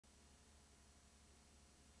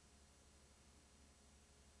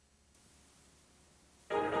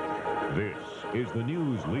is the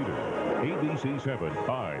news leader, ABC 7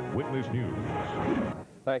 Eyewitness News.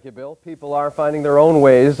 Thank you, Bill. People are finding their own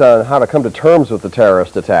ways on how to come to terms with the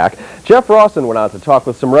terrorist attack. Jeff Rawson went out to talk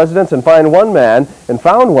with some residents and found one man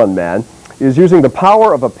is using the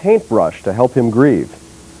power of a paintbrush to help him grieve.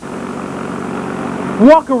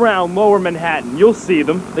 Walk around Lower Manhattan, you'll see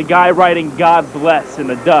them. The guy writing God bless in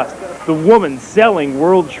the dust. The woman selling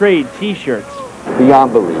World Trade t-shirts.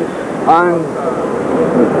 Beyond belief.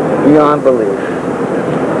 Beyond belief.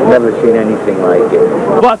 Never seen anything like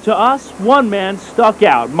it. But to us, one man stuck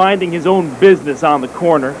out, minding his own business on the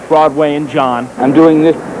corner, Broadway and John. I'm doing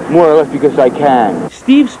this more or less because I can.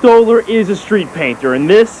 Steve Stoller is a street painter, and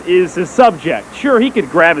this is his subject. Sure, he could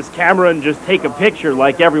grab his camera and just take a picture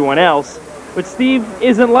like everyone else, but Steve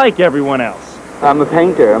isn't like everyone else. I'm a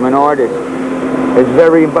painter. I'm an artist.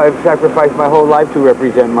 I've sacrificed my whole life to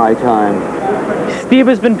represent my time. Steve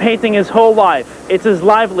has been painting his whole life. It's his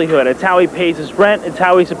livelihood. It's how he pays his rent. It's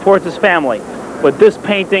how he supports his family. But this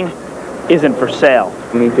painting isn't for sale.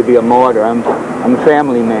 I mean, to be a martyr. I'm a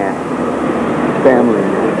family man. Family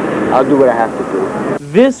man. I'll do what I have to do.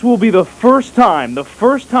 This will be the first time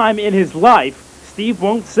in his life, Steve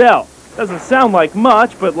won't sell. Doesn't sound like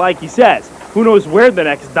much, but like he says, who knows where the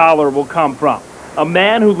next dollar will come from. A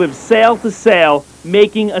man who lives sale to sale,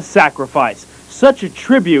 making a sacrifice. Such a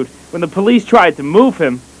tribute. When the police tried to move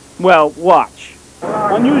him, well, watch.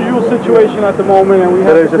 Unusual situation at the moment, and we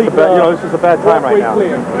have to keep, this is a bad time right now.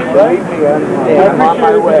 I'm on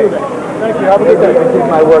my way. Thank you. Have a good day. I did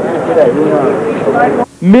my work for today. Who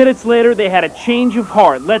knows? Minutes later, they had a change of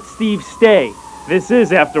heart. Let Steve stay. This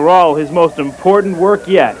is, after all, his most important work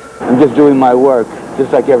yet. I'm just doing my work,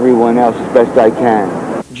 just like everyone else, as best I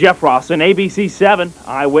can. Jeff Rawson, ABC 7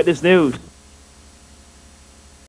 Eyewitness News.